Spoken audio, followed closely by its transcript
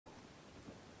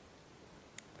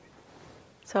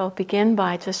So I'll begin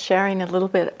by just sharing a little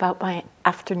bit about my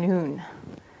afternoon.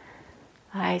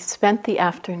 I spent the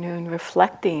afternoon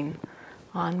reflecting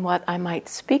on what I might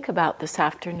speak about this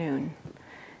afternoon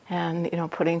and,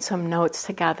 putting some notes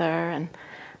together. And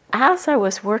as I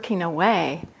was working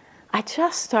away, I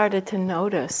just started to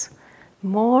notice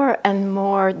more and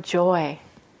more joy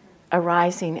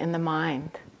arising in the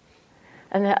mind.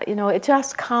 And, it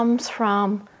just comes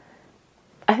from,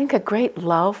 I think, a great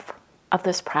love of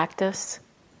this practice,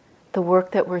 the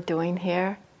work that we're doing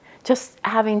here, just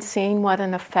having seen what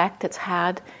an effect it's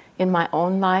had in my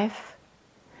own life.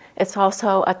 It's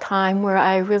also a time where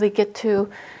I really get to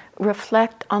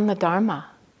reflect on the Dharma,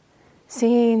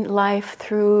 seeing life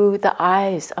through the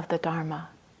eyes of the Dharma,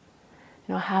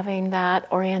 having that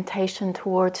orientation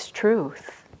towards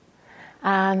truth.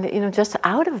 And, just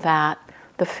out of that,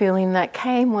 the feeling that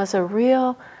came was a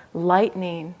real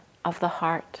lightening of the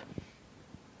heart.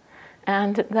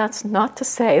 And that's not to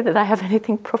say that I have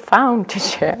anything profound to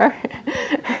share,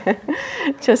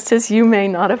 just as you may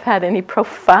not have had any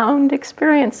profound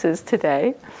experiences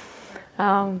today.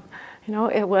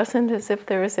 It wasn't as if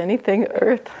there was anything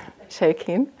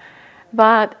earth-shaking,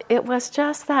 but it was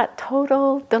just that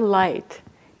total delight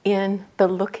in the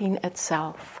looking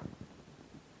itself.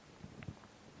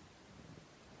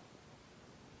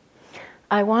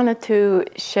 I wanted to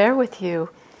share with you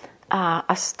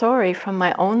a story from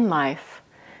my own life.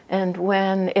 And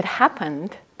when it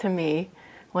happened to me,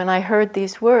 when I heard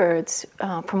these words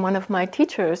from one of my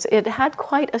teachers, it had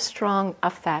quite a strong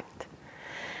effect.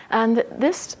 And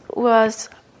this was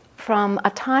from a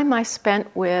time I spent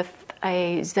with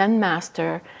a Zen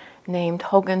master named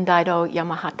Hogen Daido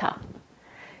Yamahata.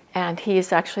 And he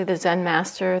is actually the Zen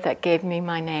master that gave me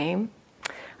my name.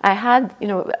 I had,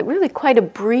 really quite a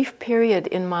brief period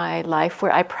in my life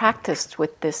where I practiced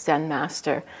with this Zen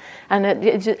master. And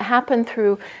it happened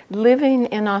through living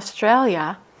in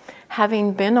Australia,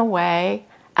 having been away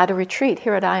at a retreat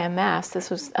here at IMS. This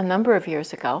was a number of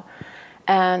years ago.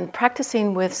 And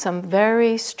practicing with some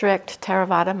very strict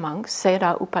Theravada monks,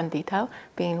 Sayadaw U Pandita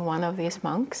being one of these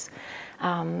monks.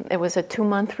 It was a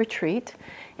 2-month retreat.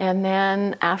 And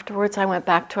then afterwards I went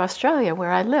back to Australia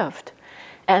where I lived.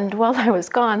 And while I was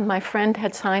gone, my friend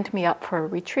had signed me up for a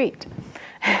retreat.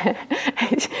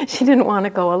 She didn't want to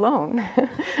go alone.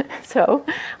 So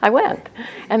I went.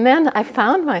 And then I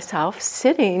found myself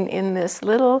sitting in this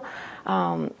little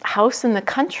house in the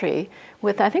country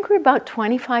with, I think we were about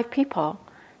 25 people,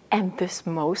 and this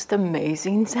most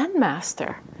amazing Zen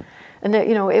master. And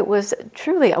it was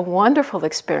truly a wonderful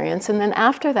experience. And then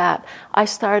after that, I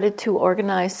started to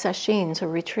organize sesshin, or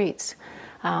retreats,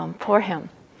 for him.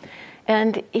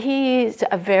 And he's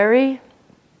a very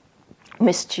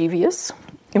mischievous,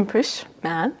 impish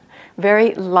man,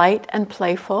 very light and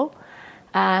playful.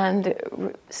 And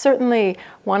certainly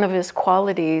one of his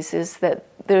qualities is that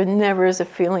there never is a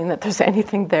feeling that there's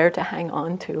anything there to hang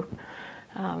on to.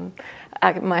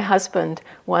 My husband,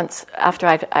 once after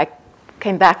I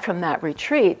came back from that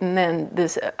retreat, and then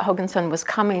this Hogen-san was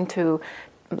coming to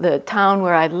the town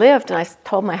where I lived, and I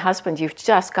told my husband, you've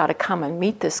just got to come and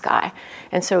meet this guy.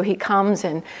 And so he comes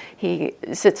and he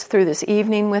sits through this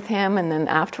evening with him, and then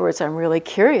afterwards I'm really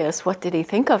curious, what did he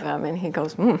think of him? And he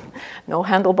goes, no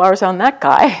handlebars on that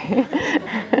guy.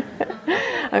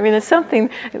 I mean, it's something,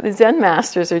 the Zen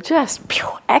masters are just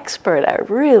expert at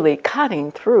really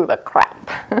cutting through the crap.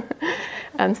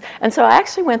 And so I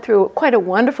actually went through quite a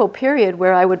wonderful period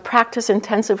where I would practice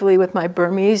intensively with my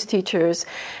Burmese teachers,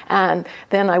 and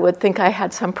then I would think I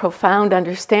had some profound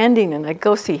understanding, and I'd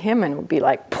go see him and it would be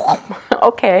like,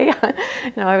 okay.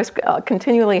 I was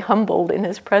continually humbled in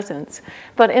his presence,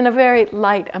 but in a very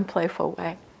light and playful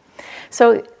way.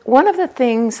 So one of the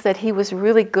things that he was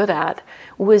really good at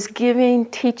was giving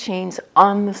teachings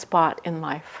on the spot in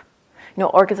life.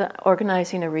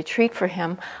 Organizing a retreat for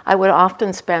him, I would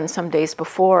often spend some days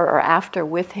before or after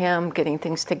with him, getting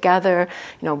things together,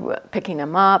 picking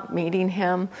him up, meeting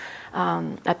him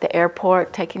at the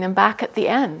airport, taking him back at the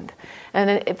end.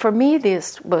 And for me,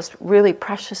 this was really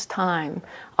precious time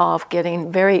of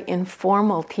getting very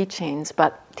informal teachings,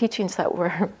 but teachings that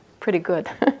were pretty good.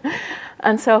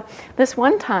 And so this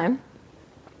one time,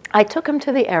 I took him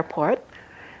to the airport,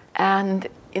 and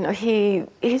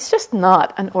he's just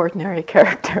not an ordinary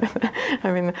character.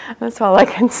 I mean, that's all I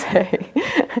can say.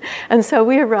 And so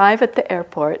we arrive at the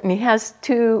airport, and he has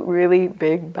 2 really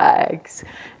big bags.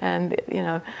 And,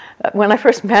 when I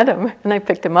first met him, and I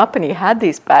picked him up, and he had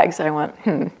these bags, I went,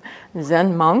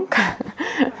 Zen monk?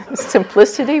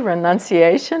 Simplicity,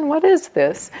 renunciation, what is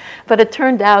this? But it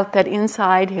turned out that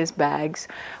inside his bags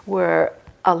were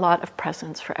a lot of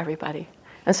presents for everybody.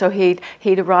 And so he'd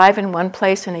arrive in one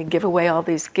place and he'd give away all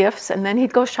these gifts, and then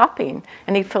he'd go shopping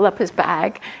and he'd fill up his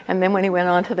bag, and then when he went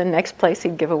on to the next place,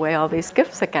 he'd give away all these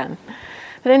gifts again.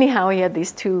 But anyhow, he had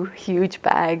these 2 huge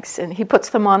bags, and he puts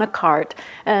them on a cart,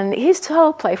 and he's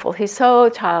so playful, he's so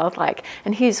childlike,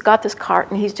 and he's got this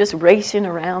cart, and he's just racing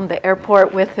around the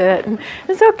airport with it, and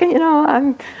it's okay,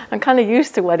 I'm kind of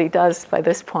used to what he does by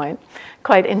this point,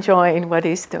 quite enjoying what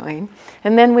he's doing.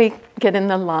 And then we get in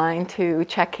the line to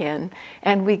check in,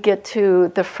 and we get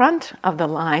to the front of the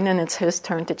line, and it's his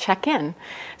turn to check in.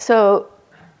 So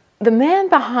the man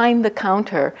behind the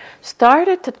counter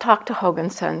started to talk to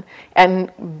Hoganson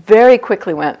and very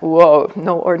quickly went, whoa,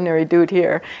 no ordinary dude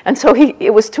here. And so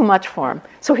it was too much for him.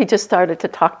 So he just started to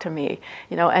talk to me,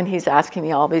 and he's asking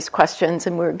me all these questions,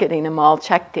 and we're getting him all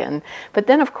checked in. But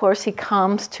then, of course, he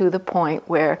comes to the point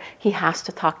where he has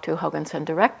to talk to Hoganson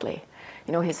directly.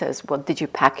 He says, well, did you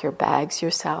pack your bags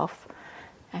yourself?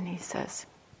 And he says,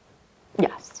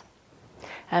 yes.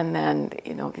 And then,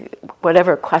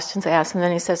 whatever questions I ask, and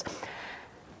then he says,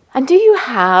 and do you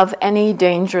have any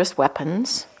dangerous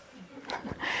weapons?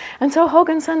 And so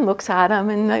Hoganson looks at him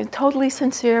in a totally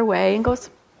sincere way and goes,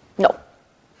 no.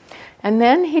 And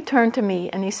then he turned to me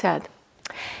and he said,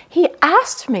 he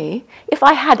asked me if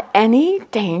I had any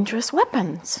dangerous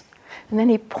weapons. And then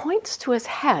he points to his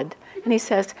head and he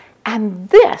says, and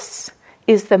this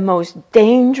is the most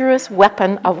dangerous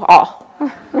weapon of all.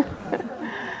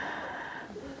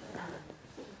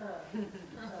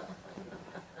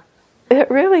 It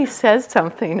really says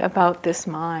something about this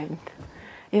mind.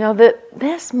 That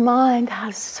this mind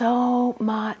has so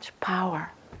much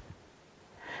power.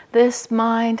 This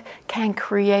mind can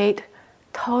create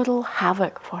total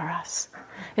havoc for us.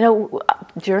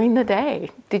 During the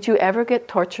day, did you ever get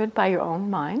tortured by your own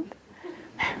mind?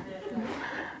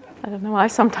 I don't know, I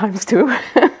sometimes do.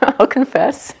 I'll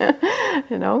confess.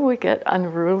 We get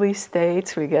unruly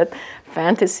states, we get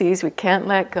fantasies we can't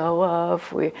let go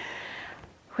of, we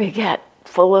get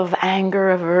full of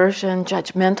anger, aversion,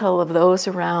 judgmental of those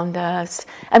around us,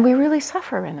 and we really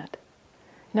suffer in it.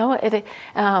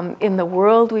 In the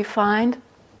world we find,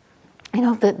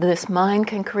 that this mind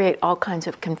can create all kinds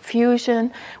of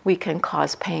confusion. We can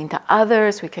cause pain to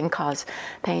others. We can cause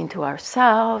pain to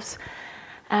ourselves.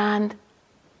 And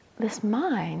this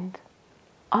mind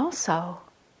also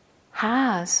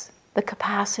has the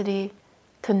capacity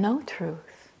to know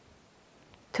truth,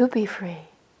 to be free,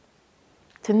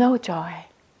 to know joy,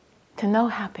 to know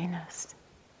happiness.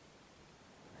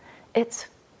 It's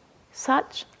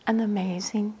such an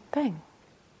amazing thing.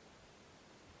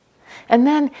 And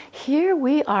then here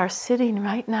we are sitting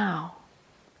right now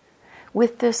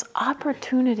with this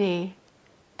opportunity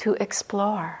to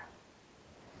explore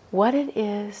what it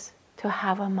is to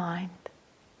have a mind,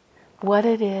 what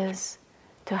it is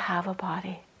to have a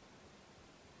body.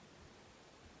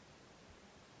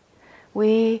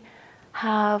 We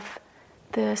have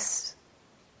this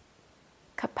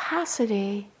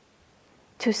capacity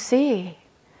to see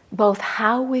both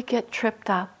how we get tripped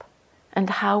up and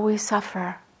how we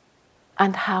suffer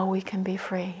and how we can be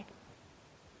free.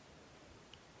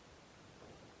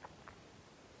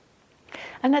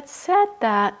 And it's said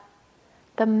that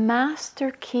the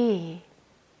master key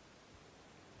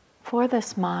for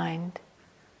this mind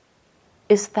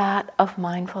is that of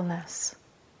mindfulness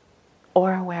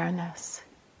or awareness.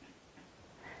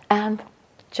 And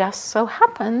just so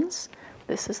happens,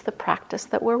 this is the practice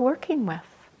that we're working with.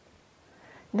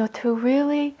 To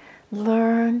really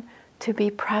learn to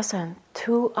be present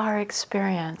to our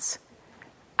experience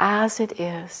as it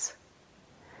is,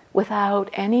 without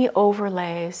any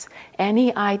overlays,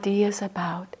 any ideas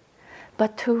about,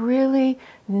 but to really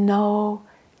know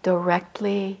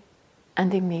directly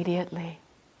and immediately.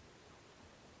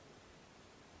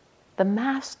 The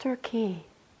master key.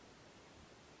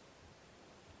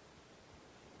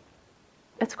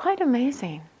 It's quite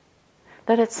amazing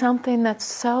that it's something that's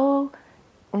so,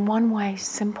 in one way,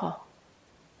 simple,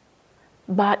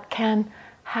 but can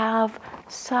have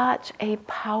such a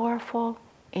powerful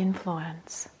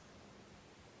influence.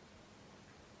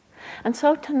 And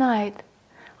so tonight,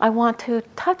 I want to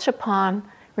touch upon,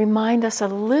 remind us a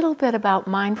little bit about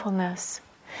mindfulness,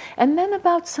 and then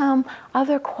about some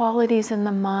other qualities in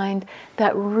the mind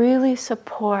that really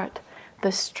support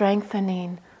the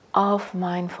strengthening of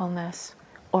mindfulness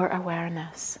or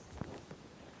awareness.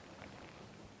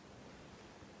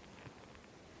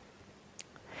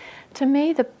 To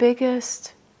me, the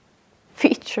biggest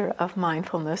feature of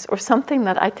mindfulness, or something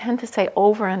that I tend to say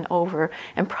over and over,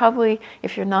 and probably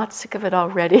if you're not sick of it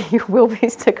already, you will be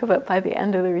sick of it by the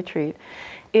end of the retreat,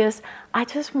 is I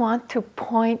just want to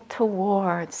point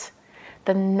towards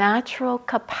the natural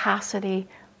capacity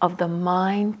of the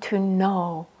mind to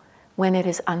know when it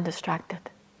is undistracted.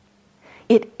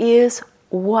 It is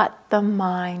what the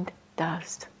mind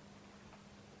does.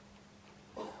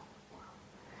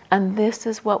 And this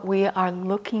is what we are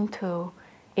looking to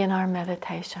in our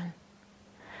meditation.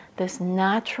 This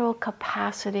natural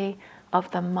capacity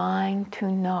of the mind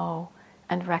to know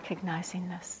and recognizing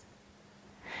this.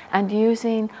 And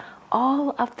using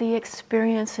all of the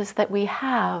experiences that we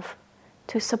have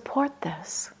to support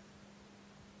this.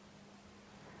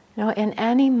 In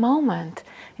any moment,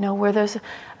 where there's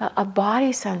a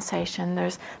body sensation,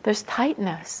 there's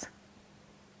tightness.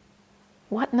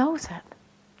 What knows it?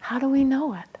 How do we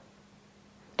know it?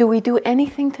 Do we do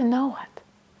anything to know it?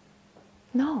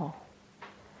 No.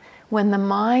 When the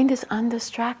mind is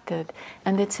undistracted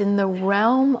and it's in the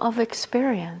realm of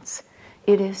experience,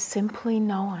 it is simply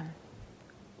known.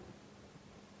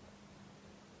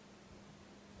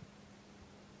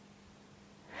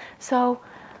 So,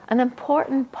 an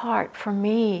important part for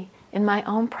me in my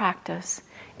own practice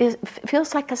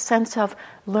feels like a sense of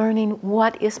learning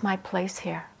what is my place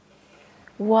here.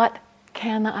 What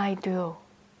can I do?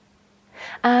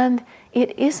 And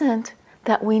it isn't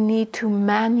that we need to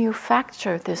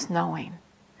manufacture this knowing.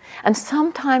 And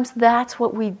sometimes that's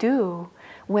what we do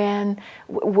when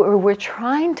we're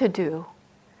trying to do,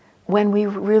 when we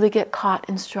really get caught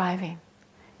in striving,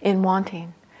 in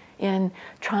wanting, in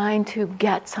trying to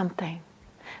get something.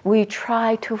 We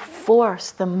try to force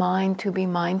the mind to be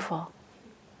mindful.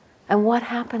 And what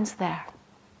happens there?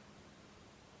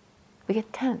 We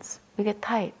get tense, we get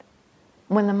tight.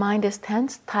 When the mind is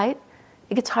tense, tight,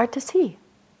 it gets hard to see.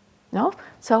 No?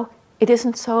 So it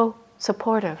isn't so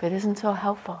supportive, it isn't so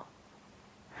helpful.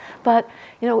 But,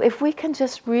 if we can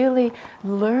just really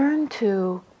learn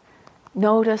to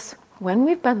notice when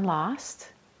we've been lost,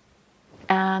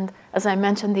 and as I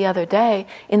mentioned the other day,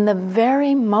 in the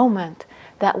very moment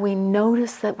that we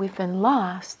notice that we've been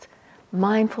lost,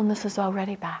 mindfulness is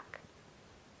already back.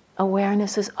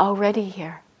 Awareness is already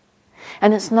here.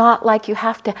 And it's not like you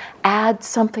have to add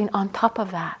something on top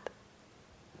of that.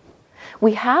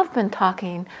 We have been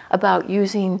talking about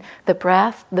using the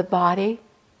breath, the body,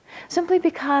 simply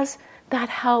because that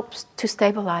helps to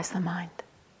stabilize the mind.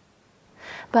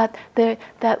 But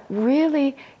that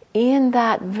really, in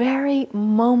that very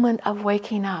moment of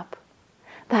waking up,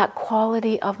 that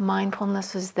quality of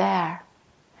mindfulness is there.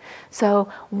 So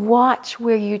watch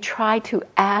where you try to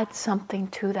add something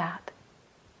to that.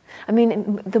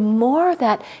 The more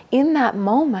that in that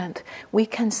moment we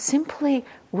can simply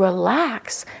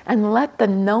relax and let the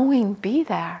knowing be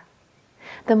there,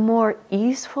 the more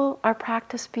easeful our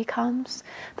practice becomes,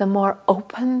 the more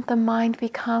open the mind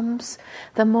becomes,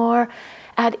 the more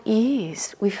at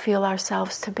ease we feel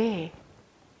ourselves to be.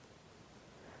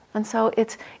 And so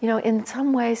it's, in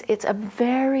some ways, it's a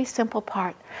very simple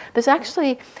part. There's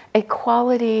actually a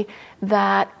quality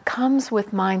that comes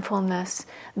with mindfulness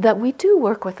that we do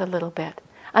work with a little bit.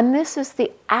 And this is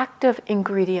the active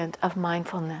ingredient of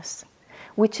mindfulness,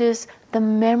 which is the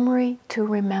memory to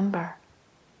remember.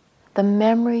 The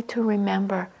memory to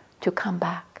remember to come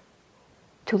back,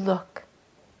 to look.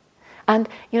 And,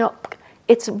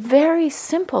 it's very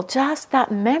simple, just that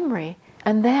memory,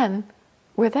 and then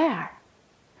we're there.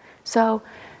 So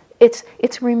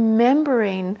it's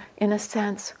remembering, in a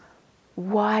sense,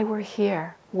 why we're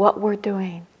here, what we're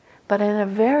doing, but in a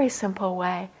very simple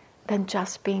way than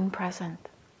just being present.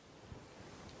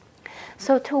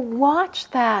 So to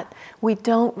watch that, we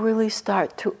don't really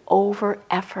start to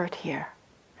over-effort here,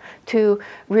 to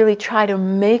really try to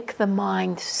make the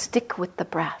mind stick with the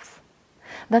breath.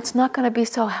 That's not going to be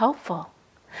so helpful.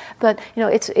 But,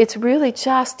 it's really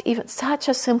just even such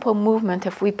a simple movement.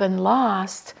 If we've been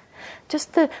lost,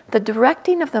 just the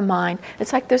directing of the mind,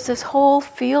 it's like there's this whole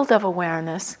field of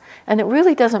awareness, and it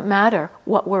really doesn't matter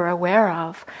what we're aware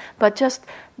of, but just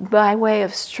by way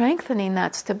of strengthening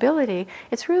that stability,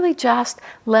 it's really just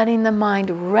letting the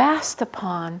mind rest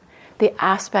upon the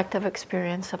aspect of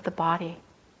experience of the body,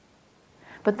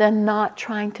 but then not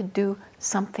trying to do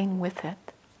something with it.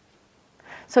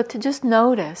 So to just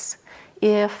notice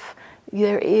if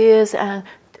there is, and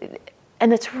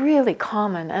it's really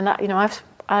common, and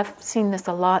I've seen this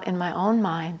a lot in my own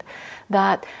mind,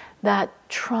 that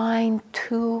trying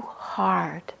too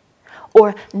hard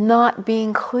or not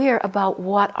being clear about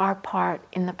what our part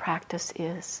in the practice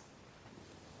is.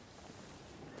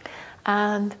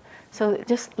 And so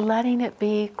just letting it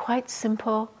be quite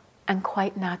simple and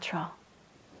quite natural.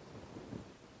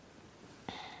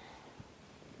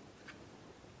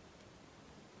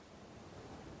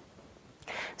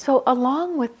 So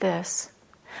along with this,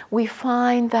 we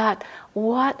find that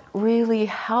what really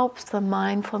helps the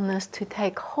mindfulness to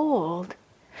take hold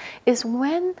is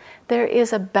when there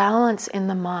is a balance in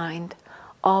the mind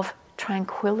of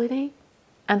tranquility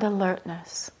and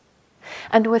alertness.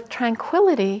 And with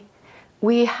tranquility,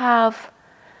 we have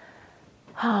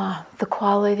the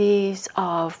qualities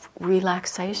of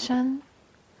relaxation,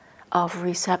 of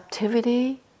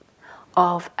receptivity,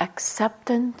 of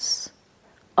acceptance,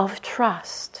 of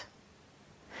trust.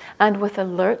 And with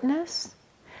alertness,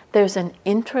 there's an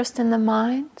interest in the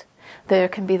mind. There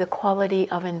can be the quality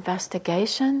of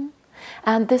investigation.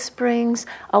 And this brings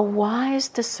a wise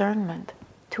discernment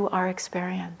to our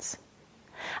experience.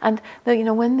 And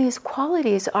when these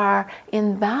qualities are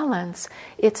in balance,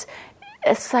 it's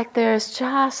like there's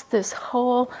just this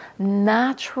whole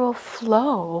natural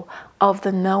flow of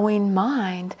the knowing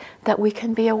mind that we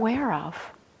can be aware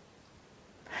of.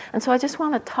 And so I just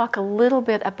want to talk a little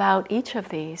bit about each of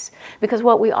these, because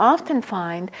what we often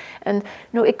find, and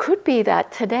it could be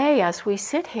that today as we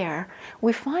sit here,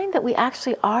 we find that we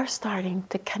actually are starting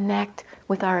to connect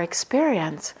with our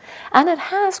experience, and it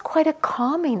has quite a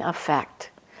calming effect.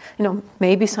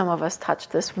 Maybe some of us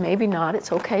touched this, maybe not.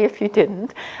 It's okay if you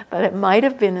didn't, but it might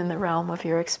have been in the realm of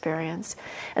your experience.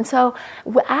 And so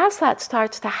as that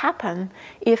starts to happen,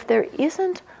 if there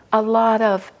isn't a lot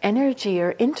of energy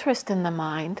or interest in the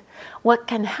mind, what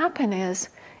can happen is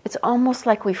it's almost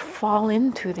like we fall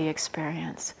into the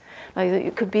experience. Like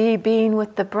it could be being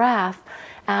with the breath,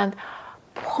 and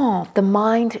the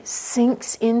mind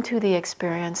sinks into the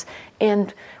experience,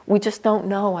 and we just don't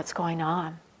know what's going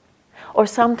on. Or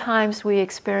sometimes we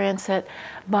experience it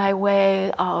by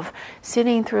way of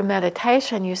sitting through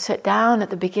meditation. You sit down at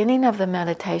the beginning of the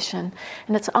meditation,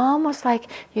 and it's almost like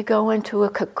you go into a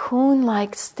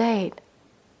cocoon-like state.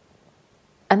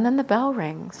 And then the bell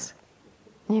rings.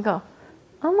 And you go,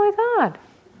 oh my God,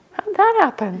 how did that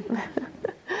happen?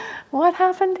 What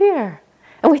happened here?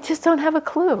 And we just don't have a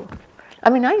clue. I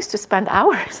mean, I used to spend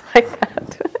hours like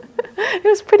that. It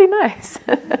was pretty nice.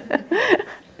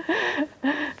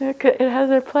 It has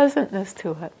a pleasantness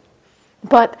to it.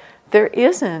 But there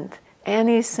isn't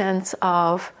any sense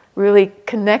of really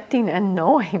connecting and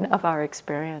knowing of our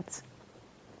experience.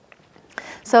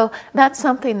 So that's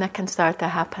something that can start to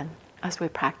happen as we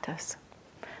practice.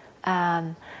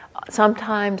 And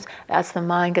sometimes as the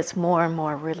mind gets more and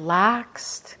more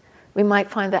relaxed, we might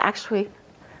find that actually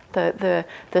the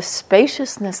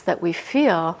spaciousness that we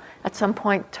feel at some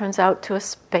point turns out to a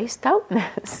spaced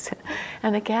outness.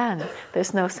 And again,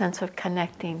 there's no sense of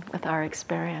connecting with our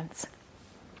experience.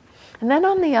 And then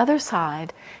on the other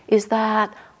side is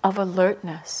that of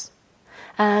alertness.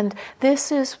 And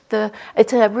this is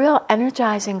it's a real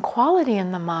energizing quality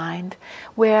in the mind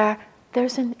where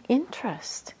there's an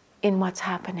interest in what's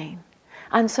happening.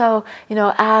 And so,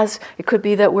 as it could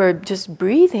be that we're just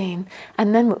breathing,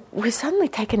 and then we suddenly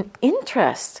take an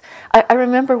interest. I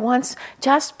remember once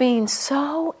just being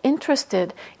so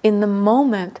interested in the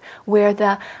moment where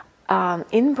the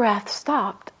in-breath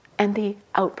stopped and the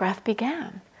out-breath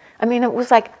began. I mean, it was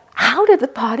like, how did the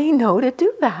body know to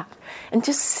do that? And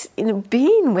just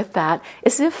being with that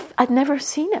as if I'd never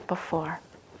seen it before.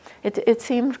 It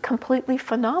seemed completely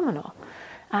phenomenal.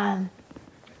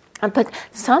 But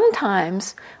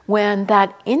sometimes when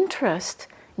that interest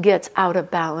gets out of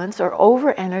balance or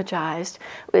over-energized,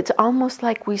 it's almost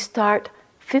like we start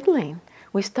fiddling.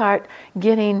 We start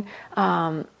getting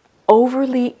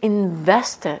overly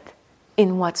invested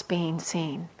in what's being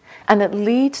seen. And it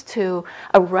leads to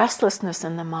a restlessness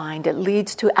in the mind. It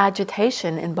leads to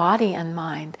agitation in body and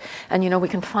mind. And, we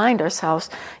can find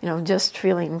ourselves, just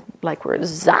feeling like we're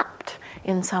zapped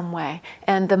in some way,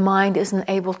 and the mind isn't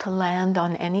able to land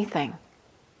on anything.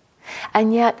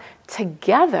 And yet,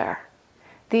 together,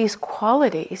 these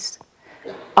qualities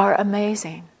are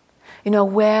amazing.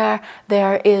 Where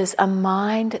there is a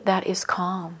mind that is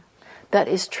calm, that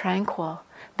is tranquil,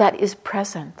 that is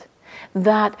present,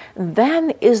 that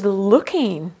then is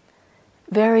looking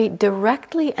very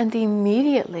directly and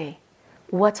immediately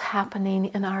what's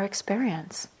happening in our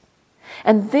experience.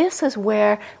 And this is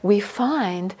where we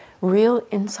find real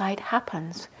insight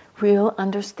happens, real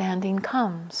understanding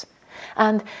comes.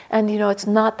 And it's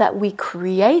not that we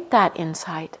create that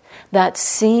insight, that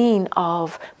seeing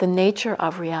of the nature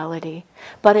of reality,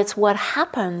 but it's what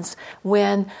happens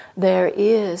when there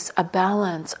is a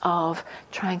balance of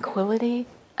tranquility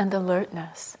and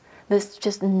alertness. This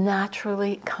just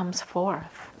naturally comes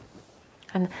forth.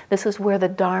 And this is where the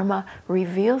Dharma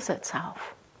reveals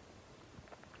itself.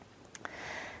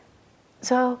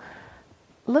 So,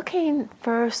 looking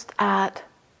first at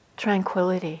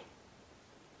tranquility.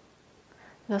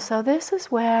 So this is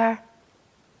where,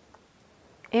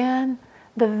 in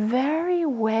the very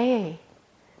way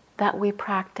that we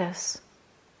practice,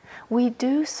 we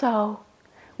do so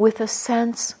with a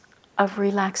sense of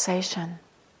relaxation,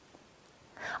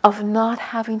 of not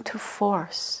having to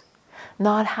force,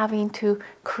 not having to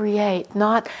create,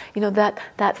 not,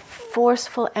 that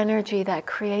forceful energy that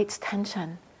creates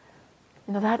tension.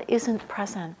 That isn't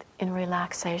present in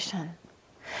relaxation.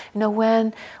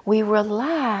 When we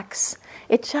relax,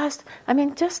 it just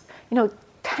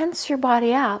tense your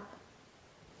body up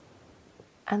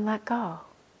and let go.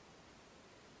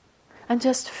 And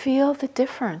just feel the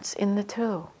difference in the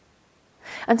two.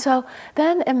 And so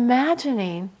then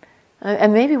imagining,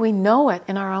 and maybe we know it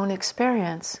in our own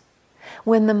experience,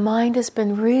 when the mind has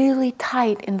been really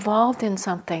tight, involved in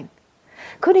something.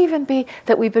 Could even be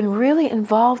that we've been really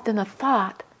involved in a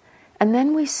thought, and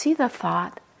then we see the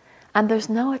thought, and there's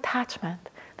no attachment.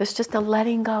 There's just a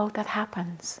letting go that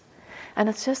happens. And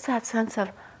it's just that sense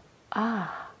of,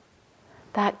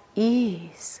 that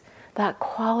ease, that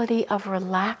quality of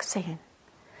relaxing,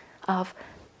 of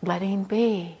letting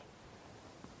be.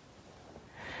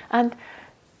 And,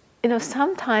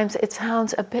 sometimes it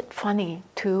sounds a bit funny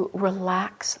to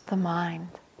relax the mind.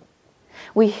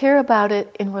 We hear about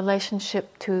it in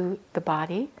relationship to the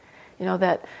body,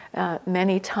 that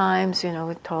many times,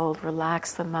 we're told,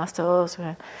 relax the muscles,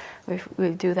 we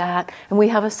do that. And we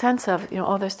have a sense of,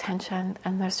 there's tension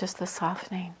and there's just the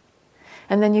softening.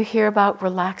 And then you hear about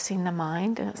relaxing the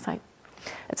mind, and it's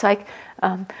like,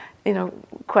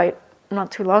 quite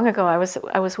not too long ago, I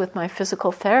was with my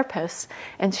physical therapist,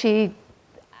 and she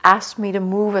asked me to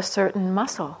move a certain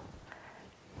muscle.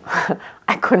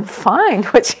 I couldn't find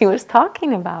what she was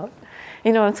talking about.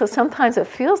 And so sometimes it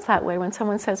feels that way when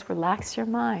someone says, relax your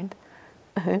mind.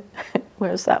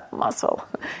 Where's that muscle?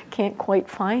 Can't quite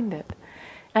find it.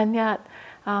 And yet,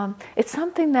 it's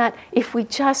something that if we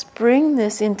just bring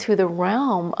this into the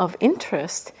realm of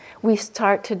interest, we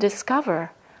start to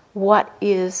discover what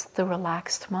is the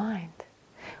relaxed mind.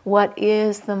 What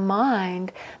is the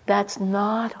mind that's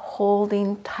not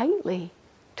holding tightly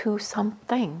to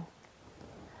something?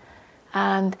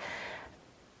 And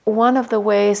one of the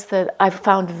ways that I've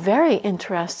found very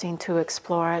interesting to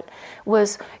explore it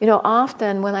was,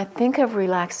 often when I think of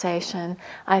relaxation,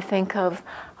 I think of,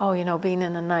 being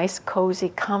in a nice, cozy,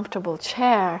 comfortable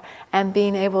chair and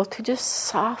being able to just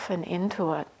soften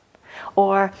into it.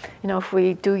 Or, if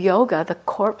we do yoga, the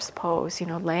corpse pose,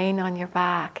 laying on your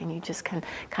back, and you just can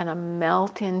kind of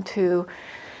melt into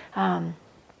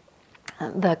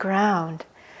the ground.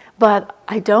 But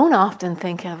I don't often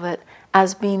think of it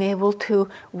as being able to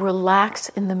relax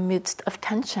in the midst of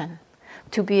tension,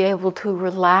 to be able to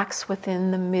relax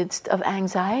within the midst of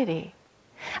anxiety.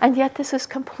 And yet this is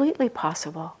completely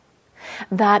possible,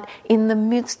 that in the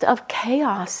midst of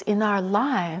chaos in our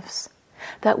lives,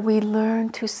 that we learn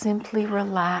to simply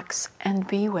relax and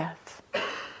be with.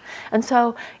 And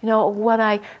so, what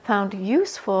I found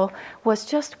useful was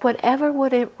just whatever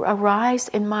would arise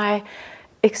in my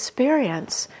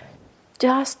experience,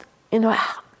 just,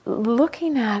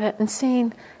 looking at it and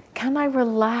seeing, can I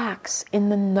relax in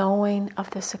the knowing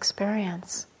of this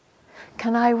experience?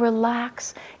 Can I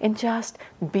relax in just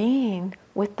being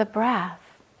with the breath?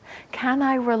 Can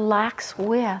I relax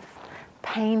with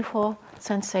painful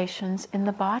sensations in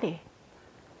the body?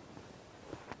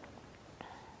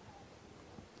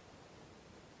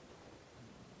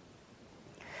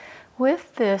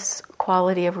 With this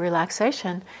quality of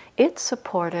relaxation, it's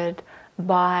supported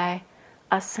by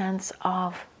a sense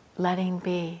of letting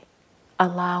be,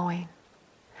 allowing,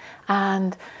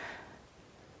 and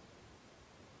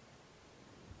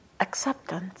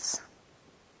acceptance.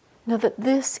 That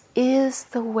this is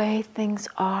the way things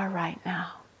are right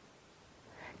now.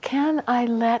 Can I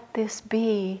let this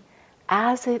be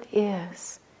as it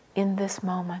is in this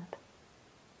moment,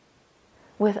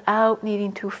 without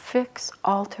needing to fix,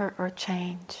 alter, or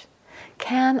change?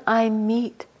 Can I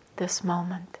meet this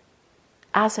moment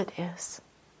as it is?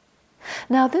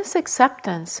 Now, this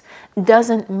acceptance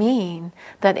doesn't mean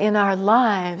that in our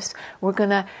lives we're going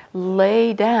to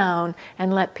lay down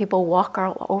and let people walk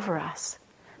all over us.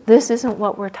 This isn't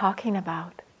what we're talking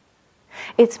about.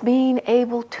 It's being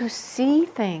able to see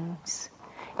things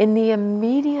in the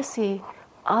immediacy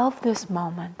of this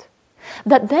moment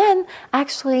that then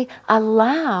actually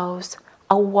allows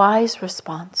a wise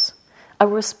response, a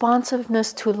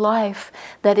responsiveness to life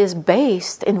that is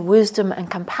based in wisdom and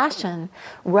compassion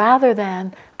rather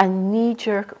than a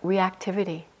knee-jerk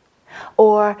reactivity.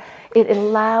 Or it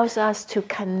allows us to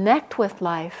connect with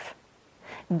life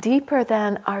deeper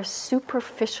than our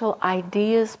superficial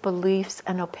ideas, beliefs,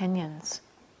 and opinions.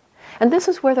 And this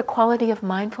is where the quality of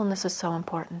mindfulness is so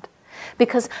important,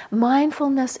 because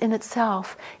mindfulness in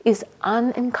itself is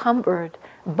unencumbered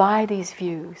by these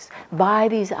views, by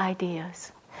these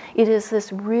ideas. It is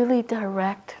this really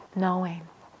direct knowing.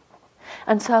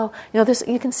 And so, this,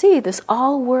 you can see this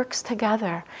all works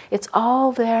together. It's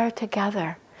all there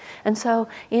together. And so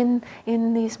in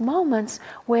these moments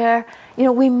where,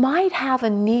 we might have a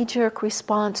knee-jerk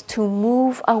response to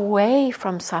move away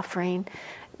from suffering,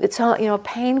 it's a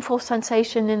painful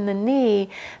sensation in the knee,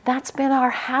 that's been our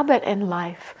habit in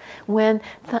life. When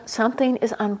something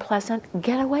is unpleasant,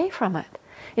 get away from it.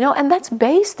 And that's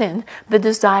based in the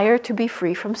desire to be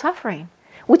free from suffering,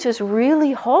 which is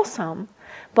really wholesome,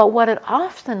 but what it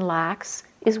often lacks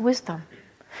is wisdom.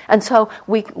 And so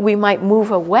we might move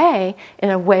away in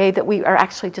a way that we are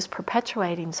actually just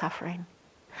perpetuating suffering,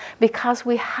 because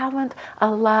we haven't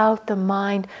allowed the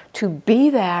mind to be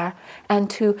there and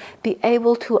to be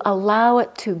able to allow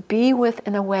it to be with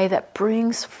in a way that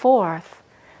brings forth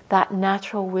that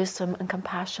natural wisdom and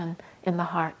compassion in the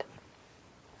heart.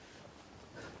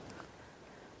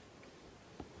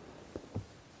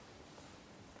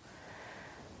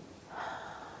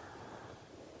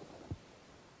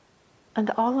 And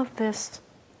all of this,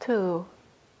 too,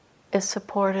 is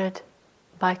supported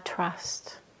by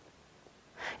trust.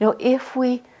 If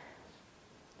we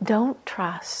don't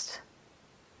trust,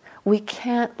 we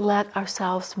can't let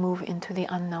ourselves move into the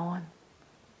unknown.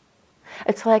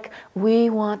 It's like we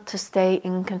want to stay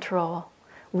in control.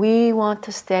 We want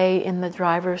to stay in the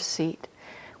driver's seat.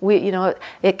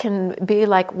 It can be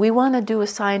like we want to do a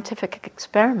scientific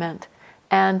experiment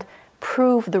and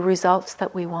prove the results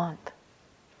that we want.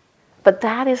 But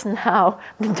that isn't how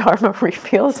the Dharma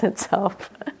reveals itself.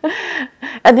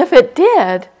 And if it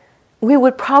did, we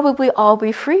would probably all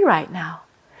be free right now.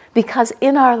 Because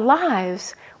in our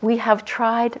lives, we have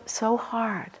tried so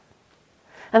hard.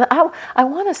 And I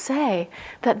want to say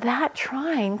that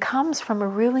trying comes from a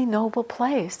really noble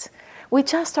place. We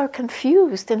just are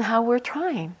confused in how we're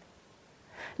trying.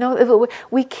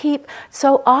 We keep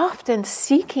so often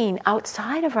seeking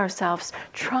outside of ourselves,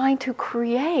 trying to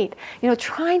create,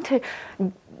 trying to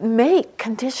make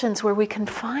conditions where we can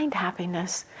find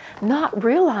happiness, not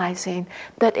realizing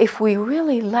that if we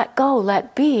really let go,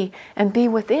 let be, and be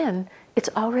within, it's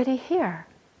already here.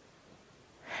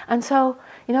 And so,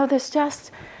 there's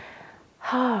just,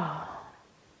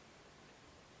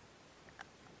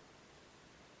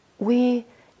 we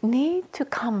need to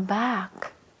come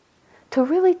back to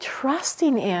really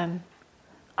trusting in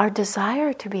our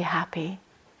desire to be happy,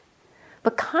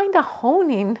 but kind of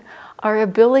honing our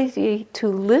ability to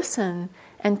listen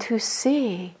and to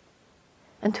see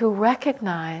and to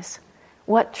recognize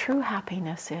what true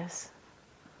happiness is.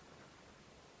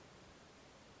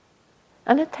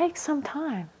 And it takes some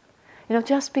time.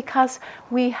 Just because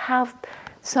we have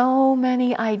so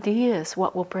many ideas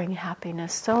what will bring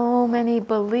happiness, so many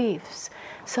beliefs,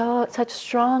 such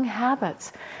strong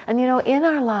habits. And in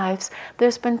our lives,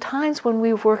 there's been times when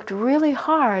we've worked really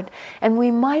hard, and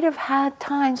we might have had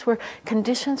times where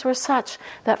conditions were such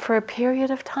that for a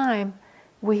period of time,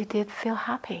 we did feel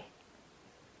happy.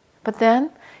 But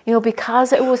then,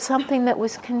 because it was something that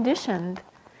was conditioned,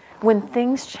 when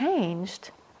things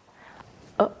changed,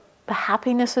 the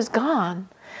happiness is gone.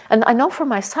 And I know for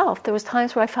myself, there was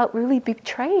times where I felt really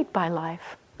betrayed by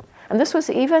life. And this was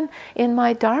even in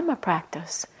my Dharma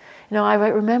practice. I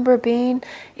remember being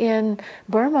in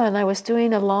Burma, and I was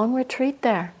doing a long retreat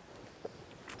there.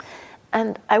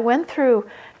 And I went through,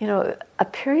 a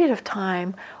period of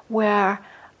time where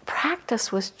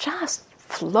practice was just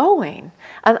flowing.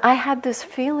 And I had this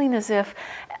feeling as if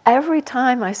every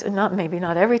time maybe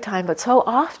not every time, but so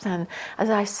often as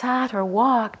I sat or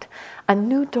walked, a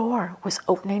new door was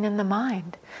opening in the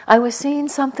mind. I was seeing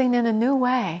something in a new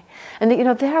way. And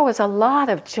there was a lot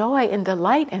of joy and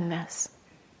delight in this.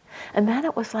 And then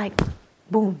it was like,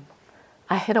 boom,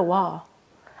 I hit a wall.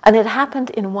 And it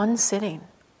happened in one sitting.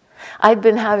 I'd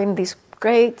been having these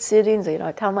great sittings,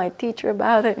 I tell my teacher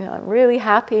about it, I'm really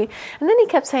happy. And then he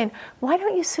kept saying, why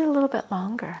don't you sit a little bit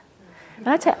longer? And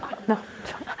I'd say, oh, no,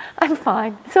 I'm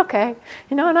fine, it's okay.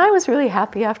 And I was really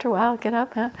happy after a while, get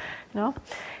up,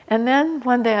 And then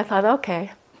one day I thought,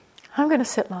 okay, I'm going to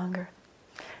sit longer.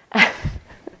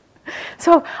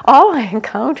 So all I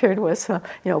encountered was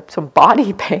some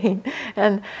body pain,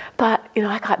 but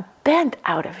I got bent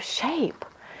out of shape,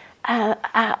 and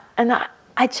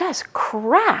I just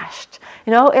crashed.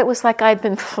 It was like I'd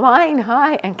been flying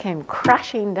high and came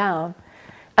crashing down,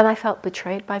 and I felt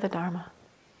betrayed by the Dharma,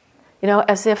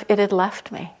 as if it had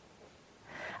left me.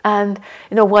 And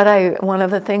one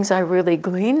of the things I really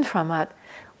gleaned from it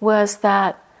was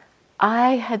that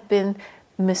I had been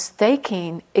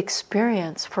mistaking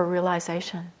experience for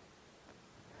realization.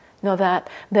 that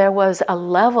there was a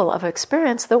level of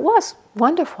experience that was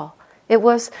wonderful.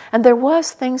 And there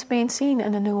was things being seen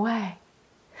in a new way.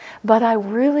 But I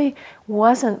really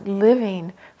wasn't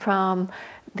living from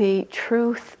the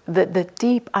truth, the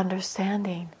deep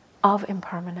understanding of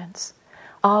impermanence,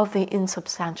 of the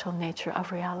insubstantial nature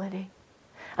of reality.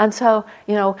 And so,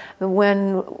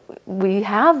 when we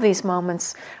have these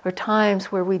moments or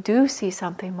times where we do see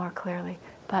something more clearly,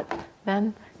 but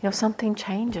then, something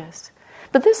changes.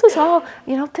 But this is all,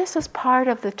 this is part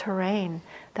of the terrain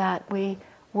that we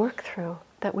work through,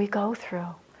 that we go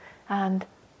through. And,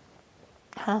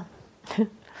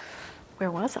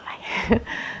 where was I?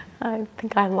 I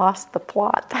think I lost the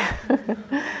plot.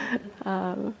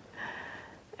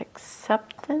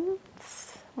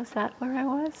 Acceptance, was that where I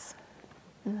was?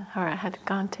 Or I had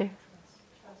gone to?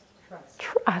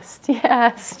 Trust,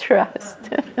 yes, trust.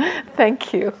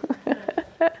 Thank you.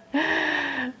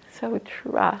 So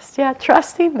trust,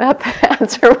 trusting that the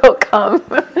answer will come.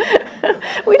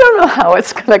 We don't know how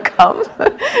it's going to come.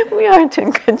 We aren't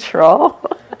in control.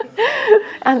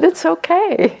 And it's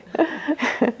okay.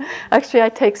 Actually, I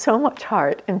take so much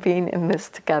heart in being in this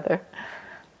together.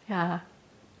 Yeah.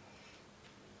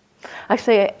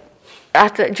 Actually,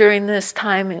 during this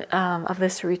time of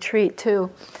this retreat too,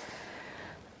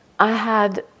 I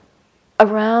had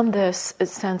around this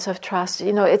sense of trust.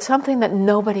 It's something that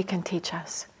nobody can teach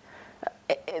us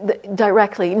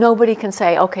directly. Nobody can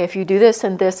say, okay, if you do this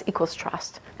and this equals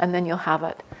trust, and then you'll have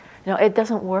it. It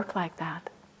doesn't work like that.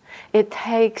 It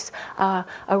takes a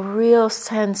real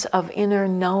sense of inner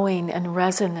knowing and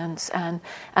resonance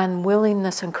and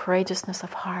willingness and courageousness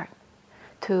of heart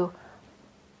to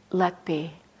let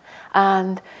be.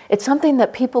 And it's something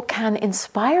that people can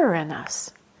inspire in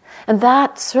us. And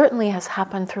that certainly has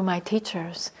happened through my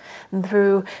teachers, and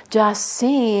through just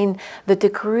seeing the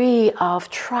degree of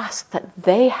trust that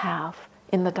they have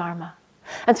in the Dharma.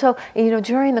 And so,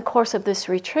 during the course of this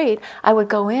retreat, I would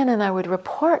go in and I would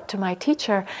report to my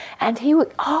teacher, and he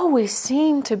would always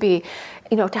seem to be,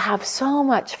 to have so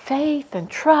much faith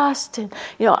and trust. And,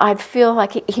 I'd feel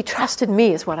like he trusted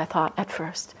me, is what I thought at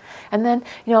first. And then,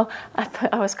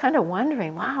 I was kind of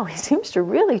wondering, wow, he seems to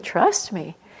really trust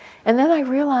me. And then I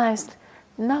realized,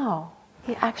 no,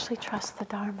 he actually trusts the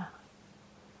Dharma.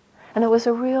 And it was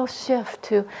a real shift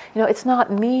to, it's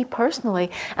not me personally.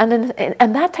 And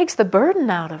that takes the burden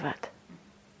out of it.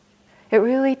 It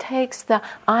really takes the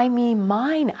I, me,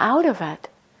 mine out of it.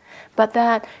 But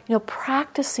that,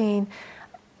 practicing,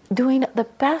 doing the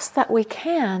best that we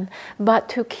can, but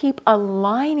to keep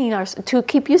aligning to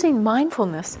keep using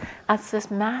mindfulness as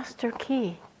this master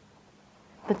key.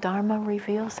 The Dharma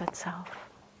reveals itself.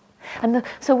 And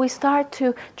so we start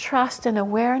to trust in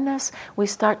awareness, we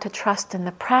start to trust in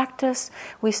the practice,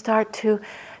 we start to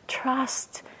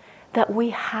trust that we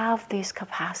have these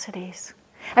capacities.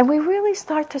 And we really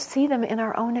start to see them in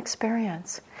our own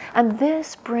experience. And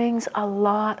this brings a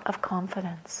lot of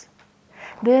confidence.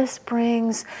 This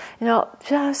brings,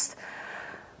 just,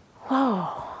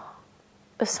 whoa,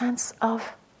 a sense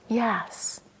of,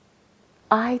 yes,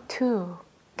 I too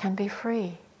can be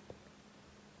free.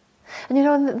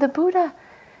 And the Buddha,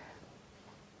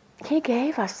 he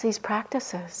gave us these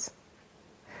practices.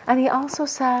 And he also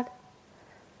said,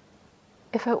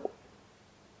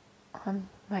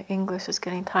 my English is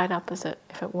getting tied up, is it,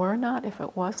 if it were not, if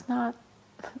it was not,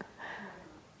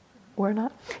 were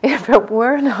not? If it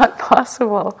were not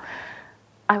possible,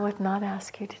 I would not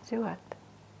ask you to do it.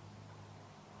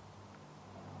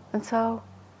 And so,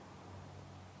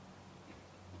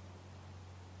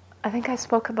 I think I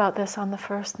spoke about this on the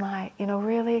first night,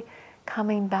 really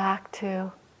coming back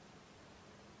to,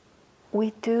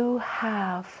 we do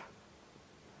have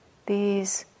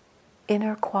these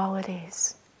inner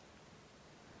qualities.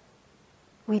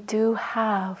 We do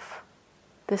have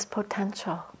this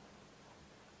potential.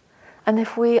 And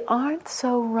if we aren't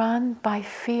so run by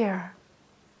fear,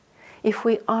 if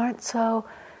we aren't so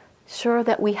sure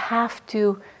that we have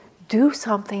to do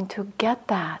something to get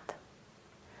that,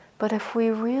 but if we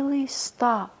really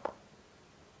stop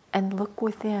and look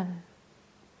within,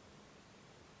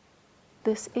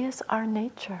 this is our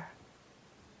nature.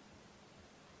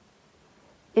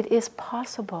 It is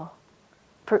possible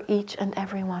for each and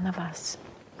every one of us.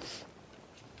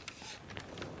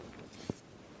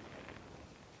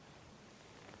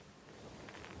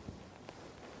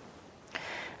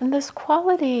 And this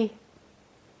quality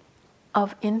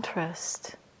of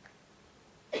interest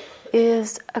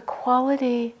is a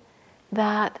quality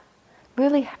that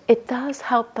really, it does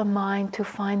help the mind to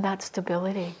find that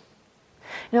stability.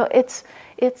 It's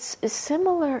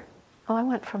similar. Oh, I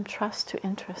went from trust to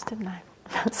interest, didn't I?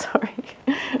 Sorry.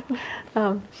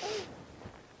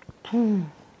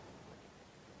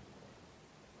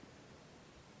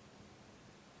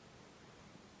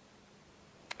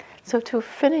 So to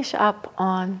finish up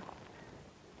on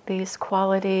these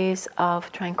qualities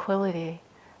of tranquility,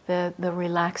 the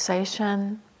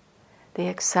relaxation, the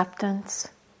acceptance,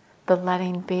 the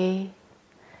letting be,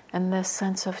 and this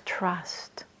sense of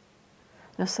trust.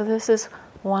 Now, so this is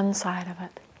one side of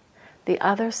it. The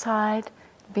other side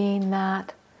being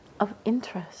that of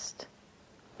interest.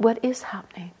 What is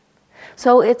happening?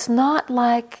 So it's not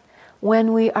like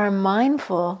when we are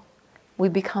mindful, we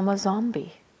become a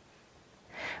zombie.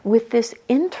 With this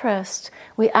interest,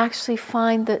 we actually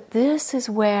find that this is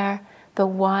where the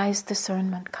wise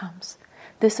discernment comes.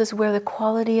 This is where the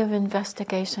quality of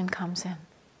investigation comes in.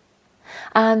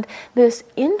 And this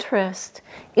interest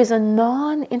is a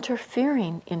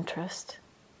non-interfering interest.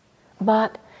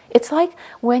 But it's like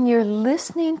when you're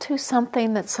listening to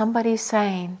something that somebody's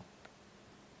saying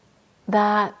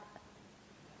that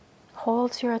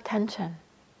holds your attention.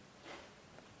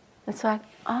 It's like,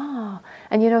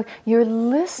 and you're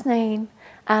listening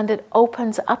and it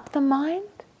opens up the mind.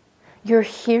 You're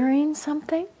hearing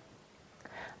something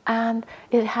and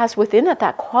it has within it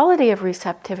that quality of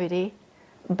receptivity,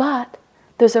 but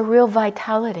there's a real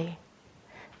vitality.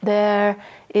 There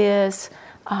is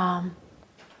a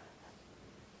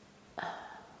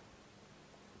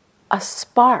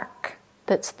spark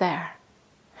that's there.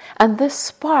 And this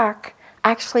spark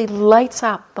actually lights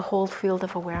up the whole field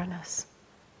of awareness.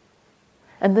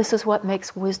 And this is what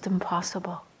makes wisdom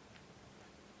possible.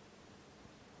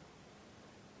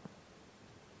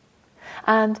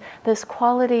 And this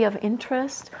quality of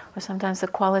interest, or sometimes the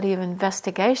quality of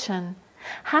investigation,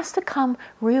 has to come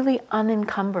really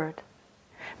unencumbered.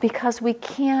 Because we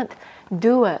can't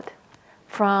do it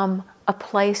from a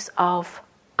place of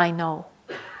I know.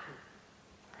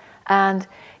 And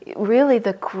really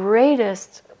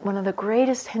one of the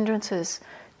greatest hindrances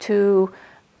to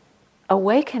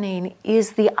awakening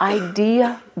is the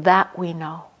idea that we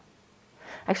know.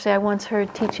 Actually, I once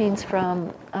heard teachings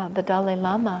from the Dalai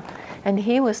Lama, and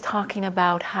he was talking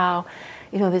about how,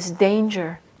 this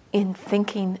danger in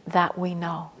thinking that we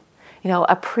know.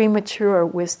 A premature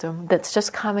wisdom that's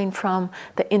just coming from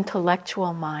the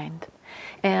intellectual mind.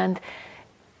 And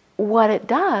what it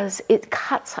does, it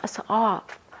cuts us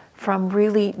off from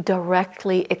really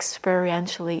directly,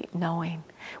 experientially knowing.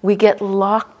 We get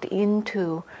locked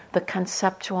into the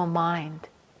conceptual mind.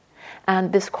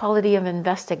 And this quality of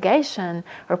investigation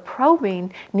or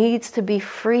probing needs to be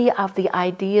free of the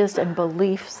ideas and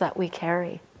beliefs that we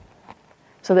carry,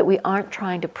 so that we aren't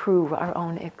trying to prove our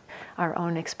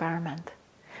own experiment,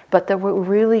 but that we're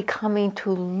really coming to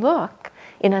look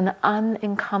in an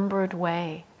unencumbered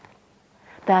way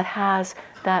that has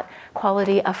that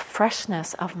quality of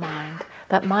freshness of mind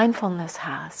that mindfulness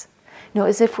has.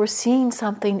 As if we're seeing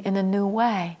something in a new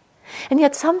way. And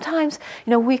yet sometimes,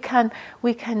 we can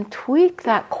tweak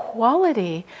that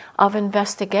quality of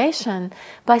investigation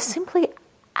by simply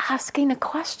asking a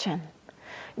question.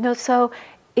 So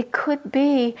it could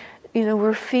be,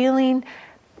 we're feeling,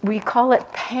 we call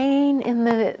it pain in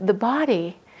the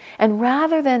body. And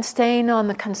rather than staying on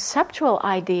the conceptual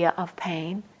idea of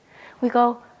pain, we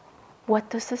go, what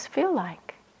does this feel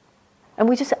like? And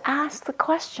we just ask the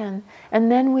question,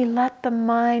 and then we let the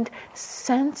mind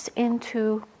sense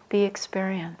into the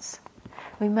experience.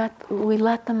 We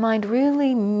let the mind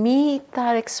really meet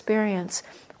that experience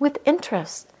with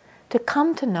interest to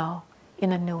come to know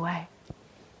in a new way.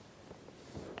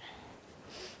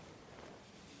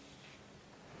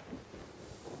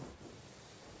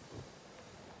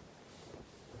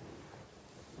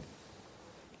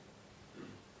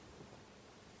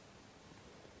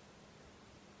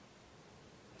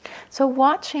 So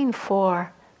watching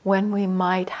for when we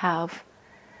might have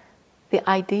the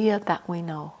idea that we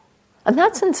know. And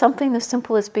that's in something as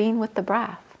simple as being with the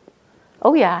breath.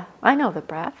 Oh yeah, I know the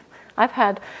breath. I've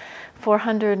had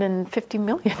 450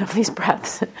 million of these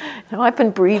breaths. I've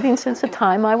been breathing since the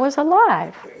time I was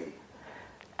alive.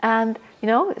 And,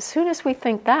 as soon as we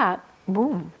think that,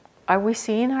 boom, are we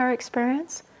seeing our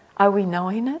experience? Are we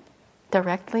knowing it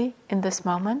directly in this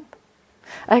moment?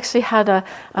 I actually had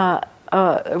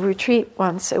a retreat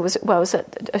once. It was a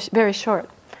very short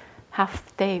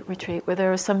half-day retreat where there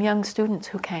were some young students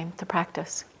who came to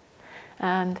practice.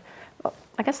 And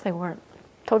I guess they weren't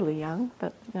totally young,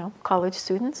 but, college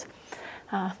students.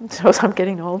 So I'm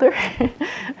getting older.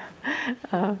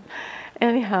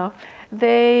 Anyhow,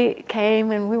 they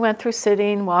came and we went through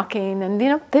sitting, walking, and,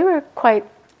 they were quite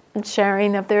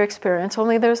sharing of their experience.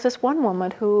 Only there was this one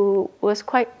woman who was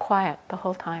quite quiet the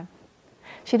whole time.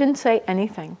 She didn't say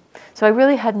anything. So I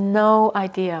really had no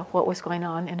idea what was going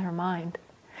on in her mind.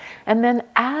 And then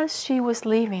as she was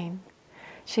leaving,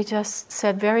 she just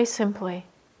said very simply,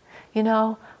 you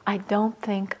know, I don't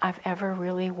think I've ever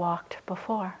really walked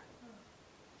before.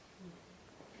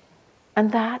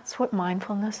 And that's what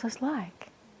mindfulness is like.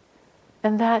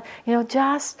 And that, you know,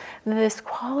 just this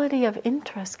quality of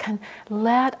interest can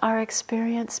let our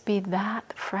experience be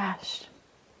that fresh.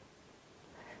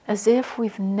 As if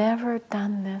we've never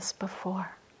done this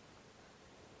before.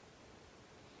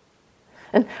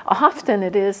 And often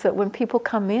it is that when people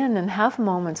come in and have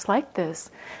moments like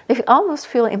this, they almost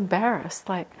feel embarrassed,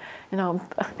 like, you know,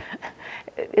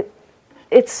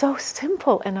 it's so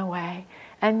simple in a way,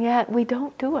 and yet we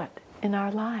don't do it in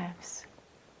our lives.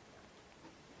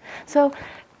 So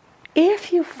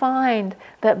if you find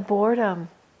that boredom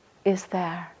is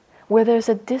there, where there's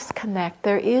a disconnect,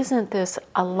 there isn't this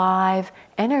alive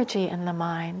energy in the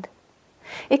mind,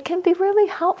 it can be really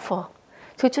helpful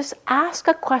to just ask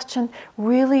a question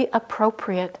really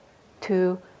appropriate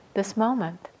to this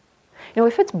moment. You know,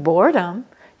 if it's boredom,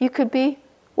 you could be,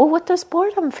 well, what does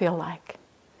boredom feel like?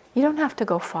 You don't have to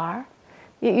go far.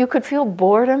 You could feel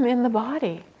boredom in the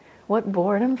body. What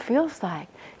boredom feels like.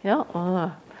 You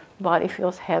know, body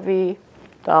feels heavy,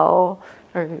 dull,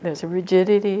 or there's a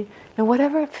rigidity, and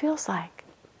whatever it feels like.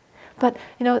 But,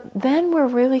 you know, then we're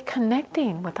really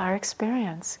connecting with our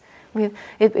experience.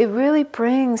 It really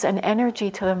brings an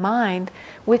energy to the mind,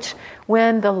 which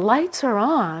when the lights are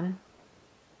on,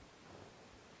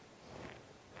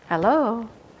 hello,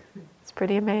 it's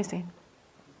pretty amazing.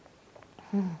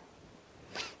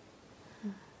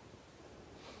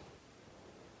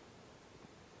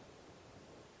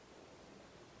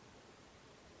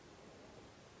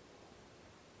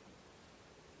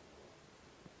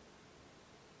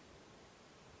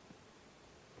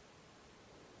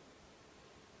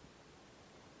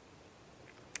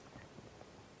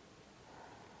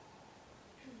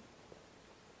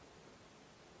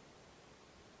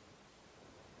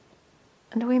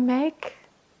 And we make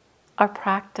our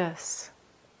practice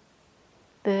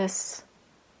this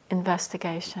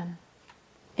investigation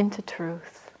into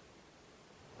truth,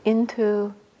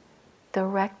 into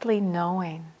directly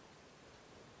knowing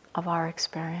of our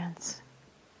experience,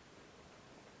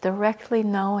 directly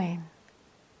knowing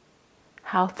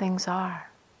how things are.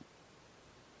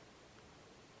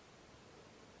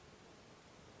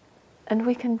 And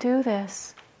we can do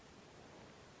this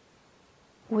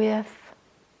with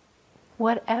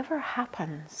whatever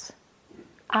happens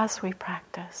as we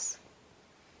practice.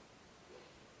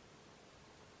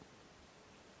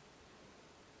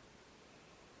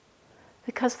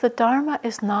 Because the Dharma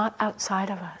is not outside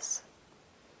of us.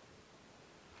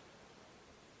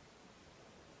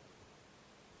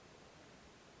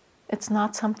 It's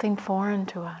not something foreign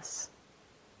to us.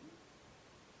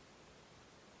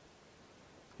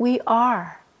 We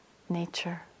are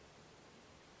nature.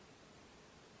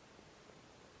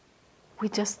 We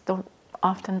just don't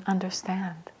often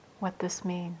understand what this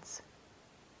means.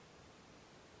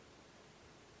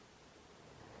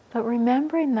 But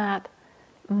remembering that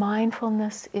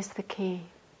mindfulness is the key.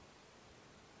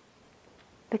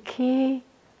 The key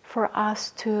for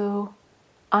us to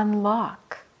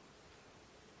unlock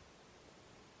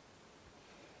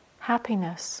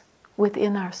happiness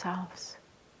within ourselves.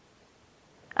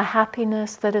 A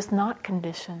happiness that is not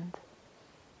conditioned.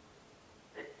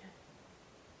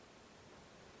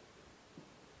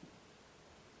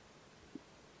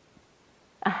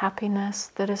 A happiness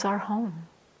that is our home.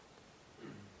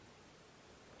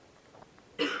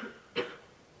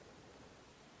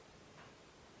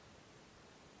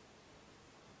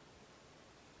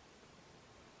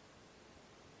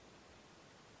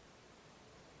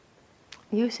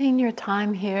 Using your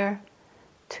time here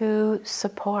to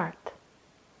support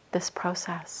this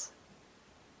process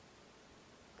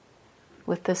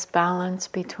with this balance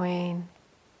between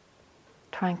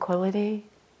tranquility,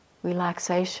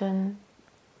 relaxation,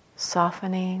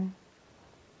 softening,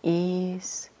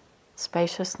 ease,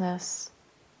 spaciousness,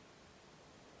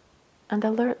 and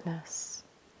alertness,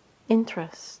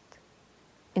 interest,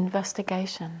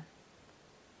 investigation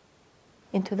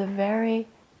into the very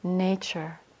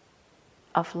nature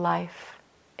of life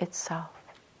itself.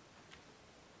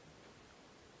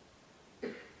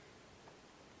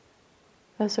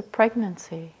 There's a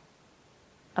pregnancy,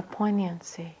 a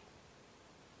poignancy.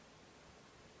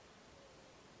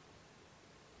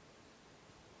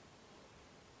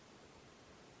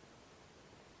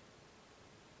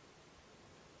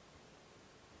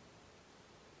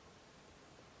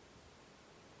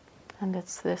 And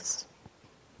it's this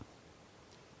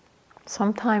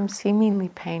sometimes seemingly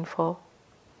painful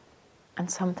and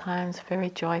sometimes very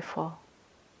joyful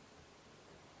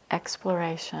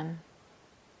exploration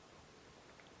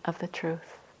of the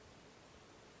truth.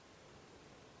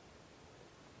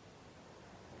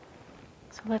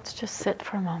 So let's just sit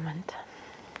for a moment.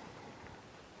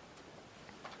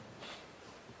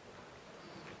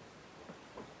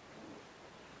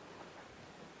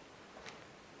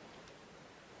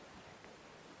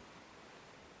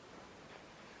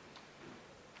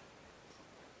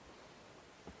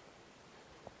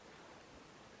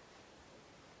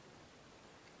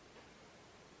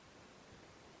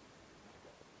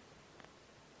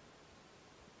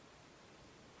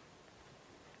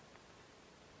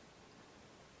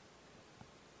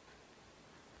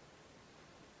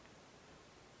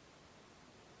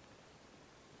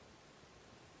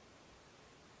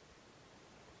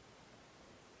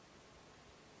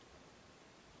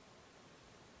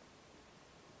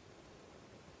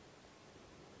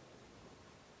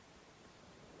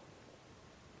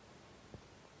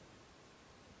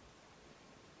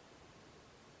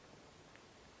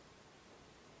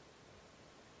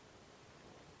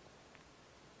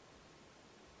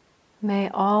 May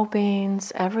all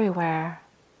beings everywhere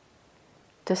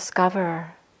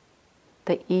discover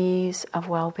the ease of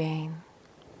well-being.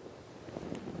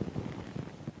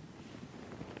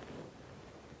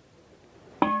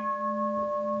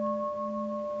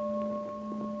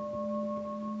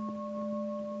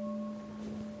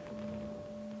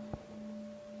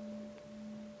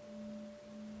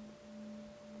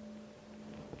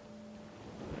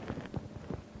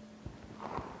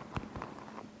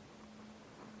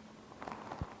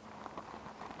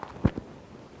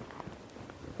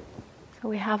 So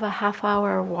we have a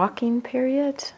half-hour walking period.